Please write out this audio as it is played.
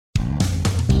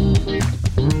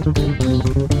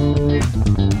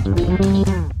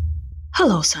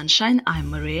Hello, Sunshine.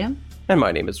 I'm Maria. And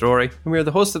my name is Rory, and we are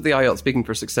the hosts of the IELTS Speaking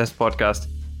for Success podcast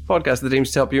that aims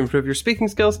to help you improve your speaking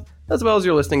skills as well as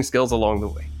your listening skills along the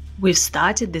way. We've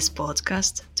started this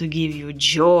podcast to give you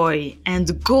joy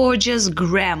and gorgeous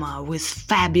grammar with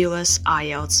fabulous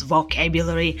IELTS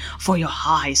vocabulary for your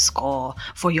high score,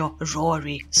 for your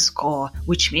Rory score,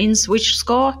 which means which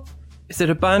score? Is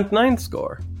it a Band 9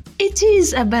 score? It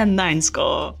is a Band 9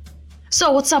 score.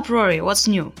 So what's up, Rory? What's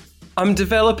new? I'm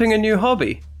developing a new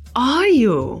hobby. Are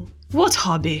you? What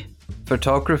hobby?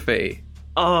 Photography.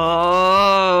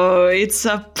 Oh, it's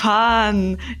a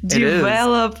pun.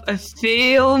 Develop a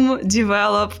film,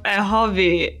 develop a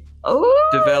hobby. Oh,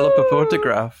 develop a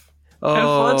photograph. A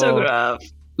photograph.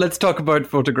 Let's talk about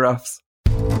photographs.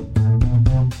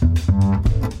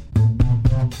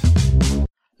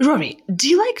 Rory, do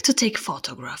you like to take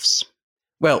photographs?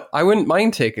 Well, I wouldn't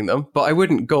mind taking them, but I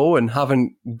wouldn't go and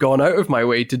haven't gone out of my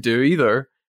way to do either.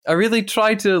 I really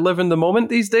try to live in the moment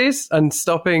these days, and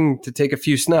stopping to take a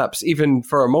few snaps, even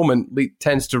for a moment,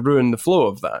 tends to ruin the flow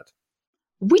of that.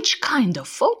 Which kind of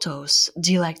photos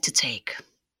do you like to take?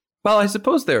 Well, I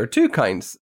suppose there are two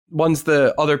kinds. Ones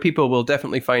that other people will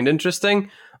definitely find interesting,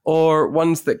 or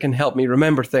ones that can help me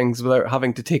remember things without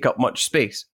having to take up much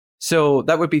space. So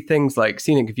that would be things like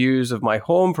scenic views of my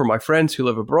home for my friends who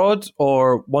live abroad,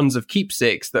 or ones of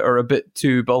keepsakes that are a bit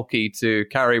too bulky to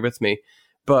carry with me,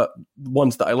 but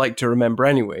ones that I like to remember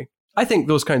anyway. I think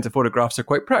those kinds of photographs are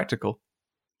quite practical.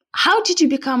 How did you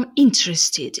become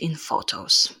interested in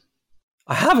photos?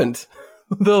 I haven't.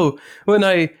 Though when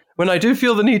I do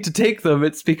feel the need to take them,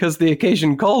 it's because the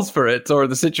occasion calls for it or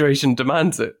the situation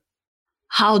demands it.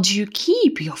 How do you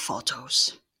keep your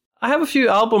photos? I have a few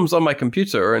albums on my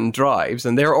computer and drives,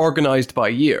 and they're organized by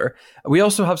year. We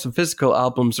also have some physical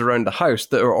albums around the house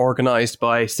that are organized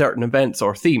by certain events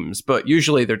or themes, but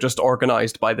usually they're just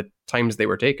organized by the times they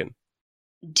were taken.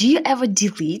 Do you ever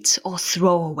delete or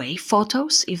throw away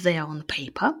photos if they are on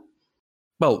paper?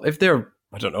 Well, if they're,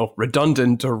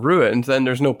 redundant or ruined, then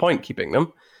there's no point keeping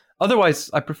them. Otherwise,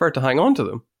 I prefer to hang on to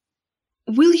them.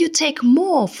 Will you take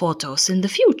more photos in the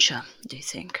future, do you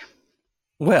think?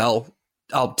 Well,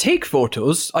 I'll take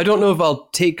photos. I don't know if I'll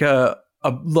take a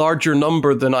larger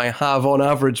number than I have on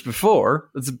average before.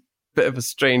 It's a bit of a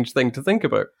strange thing to think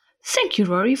about. Thank you,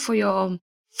 Rory, for your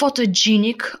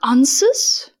photogenic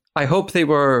answers. I hope they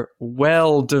were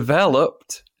well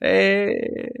developed.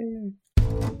 Hey.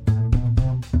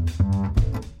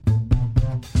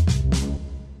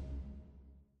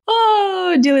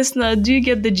 Oh, dear listener, do you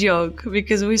get the joke?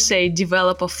 Because we say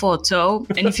develop a photo,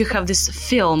 and if you have this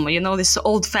film, this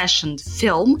old-fashioned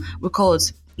film, we call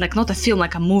it, not a film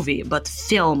like a movie, but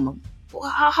film.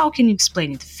 How can you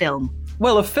explain it, film?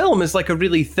 Well, a film is like a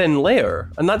really thin layer,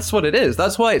 and that's what it is.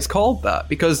 That's why it's called that,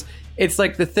 because it's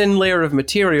like the thin layer of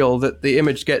material that the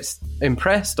image gets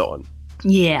impressed on.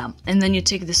 Yeah, and then you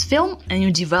take this film and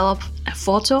you develop a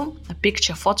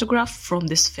photograph from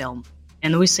this film.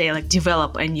 And we say,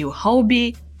 develop a new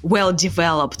hobby,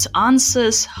 well-developed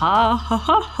answers, ha, ha,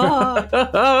 ha,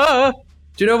 ha.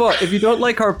 Do you know what? If you don't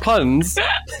like our puns,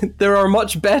 there are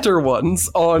much better ones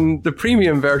on the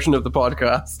premium version of the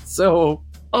podcast, so...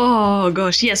 Oh,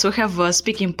 gosh, yes, we have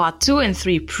Speaking Part 2 and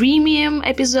 3 premium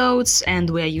episodes, and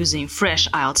we are using fresh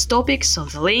IELTS topics, so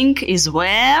the link is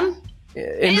where?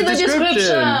 In the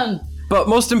description! But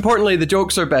most importantly, the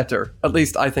jokes are better. At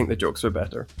least I think the jokes are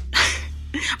better.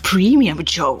 Premium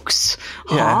jokes.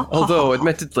 Yeah, although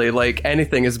admittedly,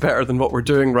 anything is better than what we're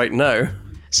doing right now.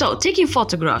 So, taking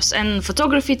photographs and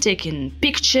photography, taking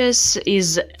pictures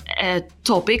is a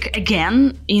topic,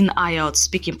 again, in IELTS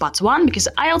Speaking Part 1, because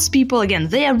IELTS people, again,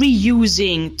 they are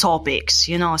reusing topics,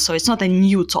 so it's not a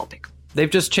new topic. They've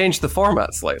just changed the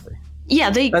format slightly. Yeah,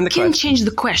 they can change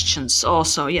the questions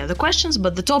also. Yeah, the questions,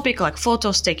 but the topic,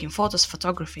 photos, taking photos,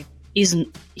 photography, is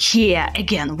here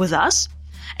again with us.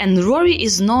 And Rory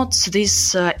is not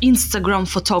this Instagram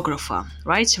photographer,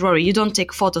 right? Rory, you don't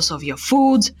take photos of your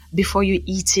food before you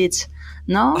eat it,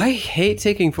 no? I hate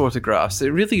taking photographs. It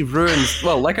really ruins,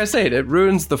 like I said, it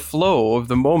ruins the flow of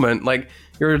the moment.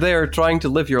 You're there trying to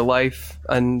live your life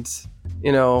and,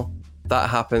 that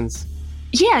happens.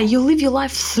 Yeah, you live your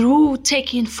life through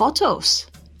taking photos.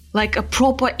 Like a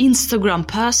proper Instagram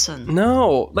person.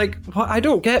 No, I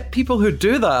don't get people who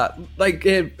do that.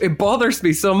 It bothers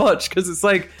me so much because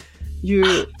it's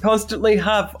you constantly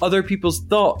have other people's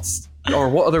thoughts or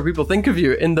what other people think of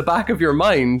you in the back of your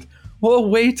mind. What a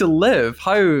way to live.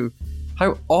 How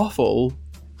awful.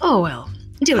 Oh, well.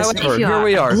 Dear listener, here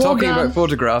we are talking about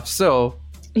photographs, so...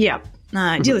 Yeah.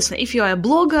 Dear listener, if you are a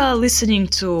blogger listening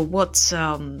to what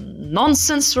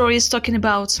nonsense Rory is talking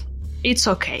about, it's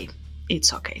okay.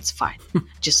 it's okay. It's fine.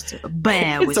 Just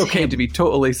bear with him. It's okay to be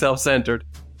totally self-centered.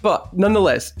 But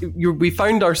nonetheless, we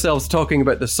found ourselves talking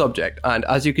about the subject, and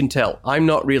as you can tell, I'm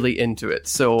not really into it.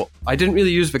 So I didn't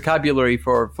really use vocabulary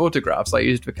for photographs. I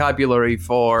used vocabulary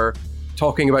for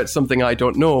talking about something I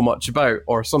don't know much about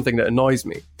or something that annoys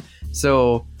me.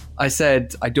 So I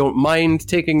said I don't mind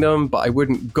taking them, but I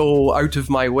wouldn't go out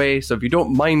of my way. So if you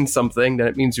don't mind something, then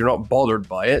it means you're not bothered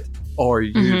by it, or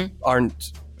you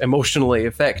aren't emotionally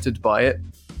affected by it.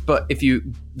 But if you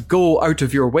go out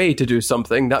of your way to do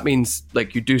something, that means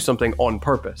like you do something on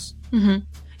purpose.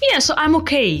 Yeah, so I'm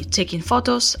okay taking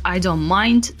photos. I don't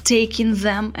mind taking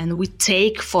them, and we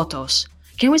take photos.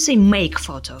 Can we say make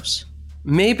photos?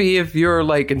 Maybe if you're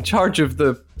like in charge of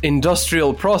the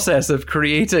industrial process of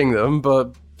creating them,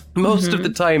 but most of the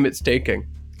time it's taking.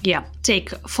 Yeah, take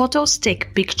photos,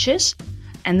 take pictures,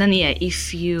 and then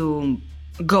if you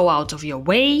go out of your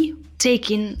way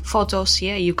taking photos,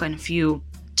 you can you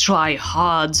try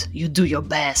hard, you do your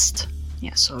best.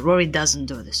 Yeah, so Rory doesn't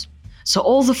do this. So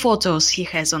all the photos he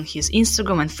has on his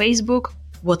Instagram and Facebook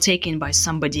were taken by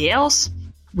somebody else.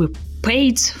 We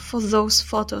paid for those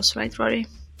photos, right, Rory?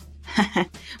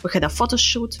 We had a photo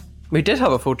shoot. We did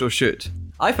have a photo shoot.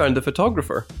 I found the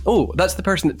photographer. Oh, that's the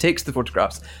person that takes the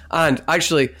photographs. And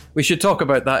actually, we should talk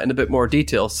about that in a bit more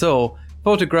detail. So,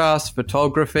 photographs,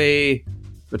 photography,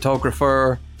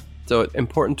 photographer. So it's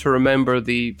important to remember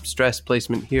the stress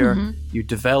placement here. You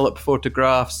develop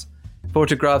photographs.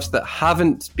 Photographs that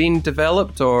haven't been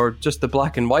developed, or just the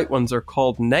black and white ones, are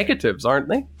called negatives, aren't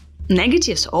they?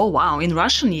 Negatives? Oh, wow. In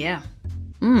Russian, yeah.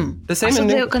 The same in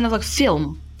they're kind of like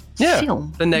film. Yeah,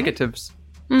 film. the negatives.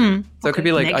 So it could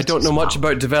be like, negatives, I don't know much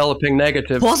about developing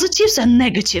negatives. Positives and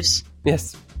negatives.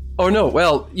 Yes. Oh no,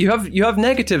 well, you have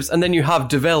negatives and then you have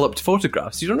developed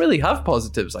photographs. You don't really have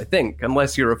positives, I think,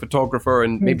 unless you're a photographer,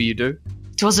 and maybe you do.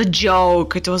 It was a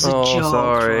joke. It was a joke. Oh,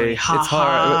 sorry. It's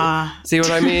hard. See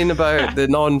what I mean about the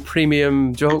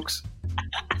non-premium jokes?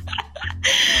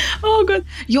 Oh, God.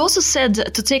 You also said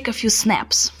to take a few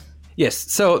snaps. Yes,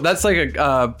 so that's like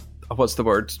what's the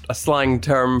word? A slang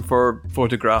term for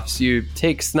photographs. You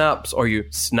take snaps, or you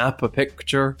snap a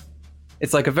picture.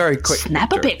 It's like a very quick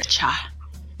Snap a picture.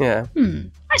 Yeah.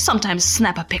 I sometimes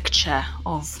snap a picture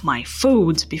of my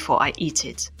food before I eat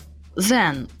it.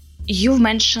 Then, you've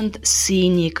mentioned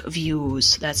scenic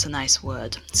views. That's a nice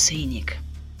word. Scenic.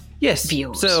 Yes.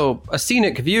 Views. So, a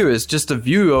scenic view is just a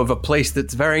view of a place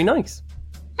that's very nice.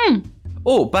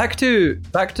 Oh, back to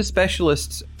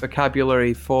specialist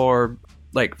vocabulary for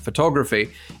like photography.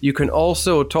 You can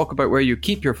also talk about where you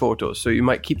keep your photos. So you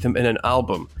might keep them in an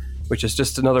album, which is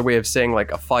just another way of saying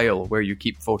like a file where you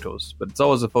keep photos, but it's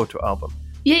always a photo album.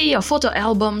 Yeah, photo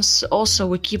albums. Also,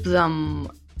 we keep them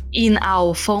in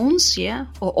our phones,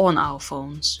 or on our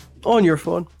phones. On your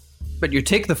phone. But you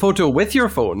take the photo with your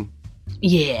phone.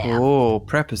 Yeah. Oh,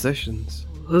 prepositions.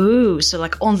 Ooh, so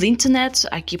like on the internet,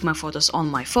 I keep my photos on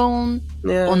my phone,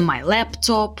 on my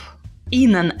laptop,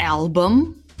 in an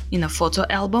album, in a photo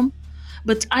album.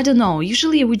 But I don't know,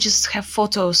 usually we just have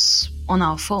photos on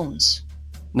our phones.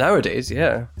 Nowadays,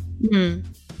 yeah.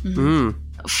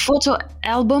 Photo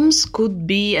albums could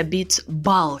be a bit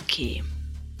bulky.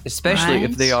 Especially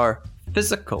if they are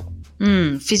physical.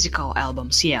 Physical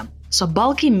albums, yeah. So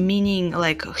bulky meaning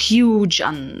like huge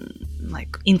and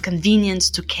like inconvenience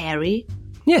to carry.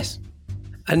 Yes.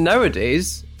 And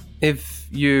nowadays, if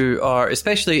you are,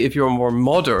 especially if you're more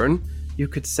modern, you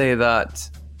could say that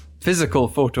physical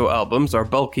photo albums are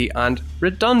bulky and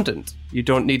redundant. You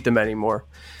don't need them anymore.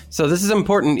 So this is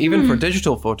important even for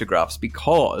digital photographs,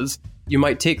 because you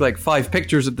might take like 5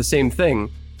 pictures of the same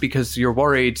thing because you're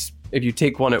worried if you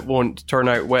take one it won't turn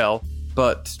out well.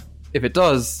 But if it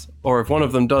does, or if one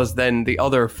of them does, then the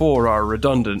other 4 are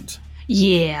redundant.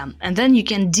 Yeah, and then you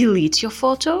can delete your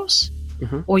photos,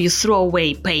 or you throw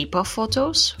away paper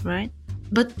photos, right?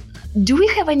 But do we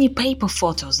have any paper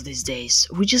photos these days?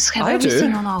 We just have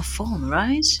everything on our phone,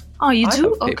 right? Oh, you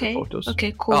do? I have paper photos.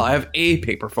 Okay, cool. Oh, I have a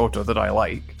paper photo that I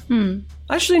like.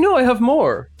 Actually, no, I have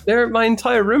more. My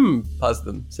entire room has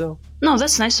them, so... No,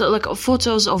 that's nice. So, like,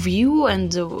 photos of you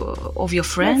and of your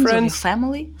friends, of your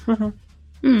family?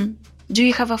 Do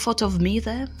you have a photo of me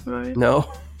there, Rory?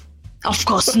 No. Of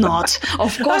course not.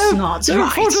 Of course not. I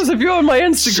have photos of you on my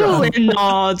Instagram. Surely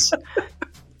not.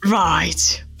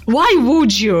 Right. Why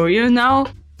would you,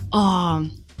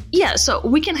 Yeah, so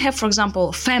we can have, for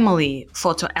example, family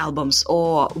photo albums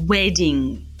or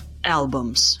wedding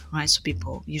albums, right? So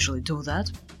people usually do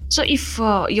that. So if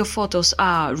your photos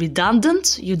are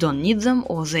redundant, you don't need them,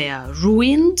 or they are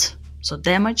ruined, so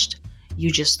damaged,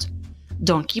 you just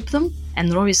don't keep them.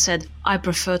 And Rory said, I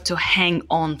prefer to hang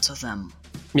on to them.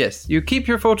 Yes, you keep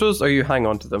your photos or you hang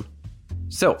on to them.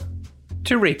 So,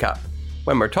 to recap,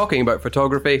 when we're talking about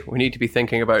photography, we need to be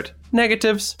thinking about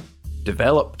negatives,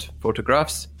 developed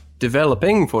photographs,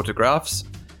 developing photographs,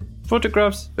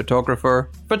 photographer,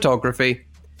 photography,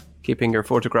 keeping your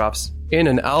photographs in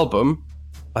an album,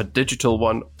 a digital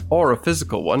one or a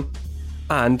physical one,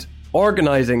 and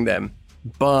organizing them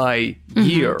by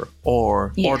year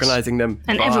or organizing them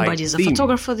and by everybody's theme. a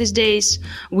photographer these days.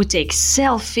 We take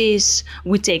selfies,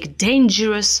 we take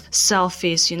dangerous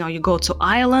selfies. You know, you go to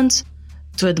Ireland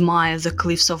to admire the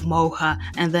cliffs of Moher,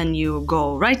 and then you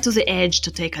go right to the edge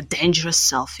to take a dangerous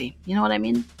selfie. You know what I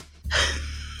mean?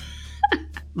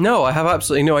 No, I have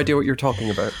absolutely no idea what you're talking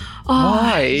about.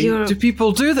 Why do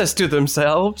people do this to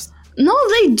themselves? No,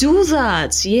 they do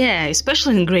that, yeah,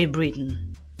 especially in Great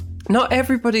Britain. Not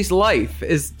everybody's life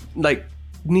is,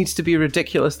 needs to be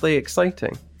ridiculously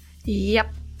exciting.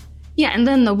 Yep. Yeah, and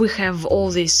then we have all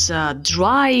these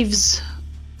drives,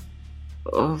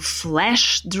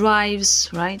 flash drives,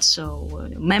 right? So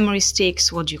memory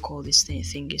sticks, what do you call these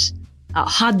thingies?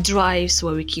 Hard drives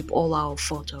where we keep all our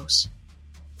photos.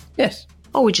 Yes.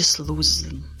 Or we just lose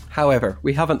them. However,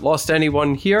 we haven't lost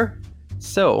anyone here,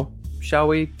 so shall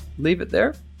we leave it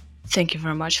there? Thank you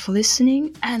very much for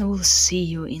listening, and we'll see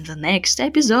you in the next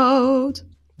episode.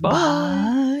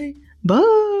 Bye.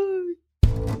 Bye.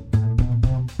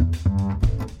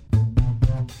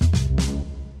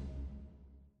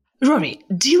 Rory,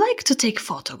 do you like to take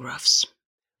photographs?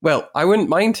 Well, I wouldn't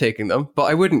mind taking them, but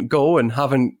I wouldn't go and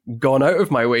haven't gone out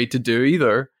of my way to do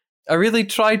either. I really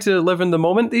try to live in the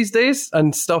moment these days,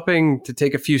 and stopping to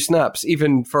take a few snaps,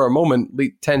 even for a moment,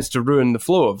 tends to ruin the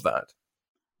flow of that.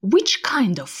 Which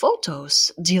kind of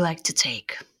photos do you like to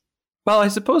take? Well, I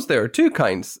suppose there are two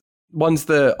kinds. Ones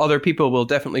that other people will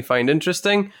definitely find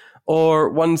interesting, or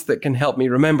ones that can help me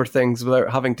remember things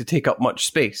without having to take up much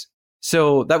space.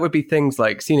 So that would be things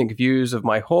like scenic views of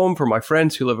my home for my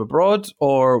friends who live abroad,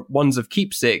 or ones of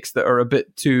keepsakes that are a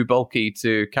bit too bulky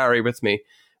to carry with me,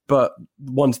 but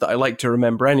ones that I like to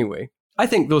remember anyway. I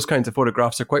think those kinds of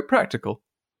photographs are quite practical.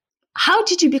 How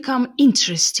did you become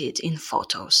interested in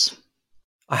photos?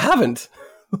 I haven't.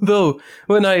 Though,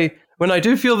 when I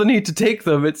do feel the need to take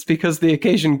them, it's because the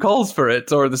occasion calls for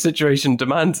it or the situation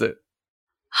demands it.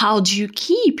 How do you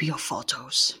keep your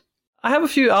photos? I have a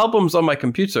few albums on my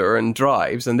computer and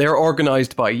drives, and they're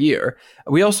organized by year.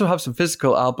 We also have some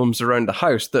physical albums around the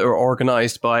house that are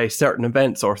organized by certain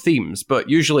events or themes, but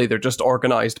usually they're just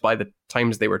organized by the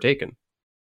times they were taken.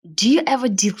 Do you ever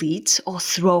delete or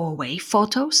throw away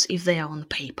photos if they are on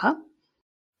paper?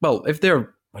 Well, if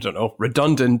they're,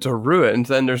 redundant or ruined,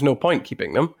 then there's no point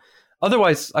keeping them.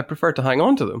 Otherwise, I prefer to hang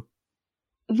on to them.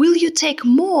 Will you take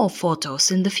more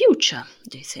photos in the future,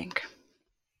 do you think?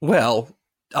 Well,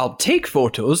 I'll take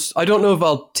photos. I don't know if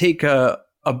I'll take a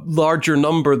larger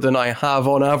number than I have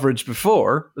on average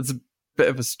before. It's a bit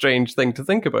of a strange thing to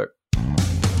think about.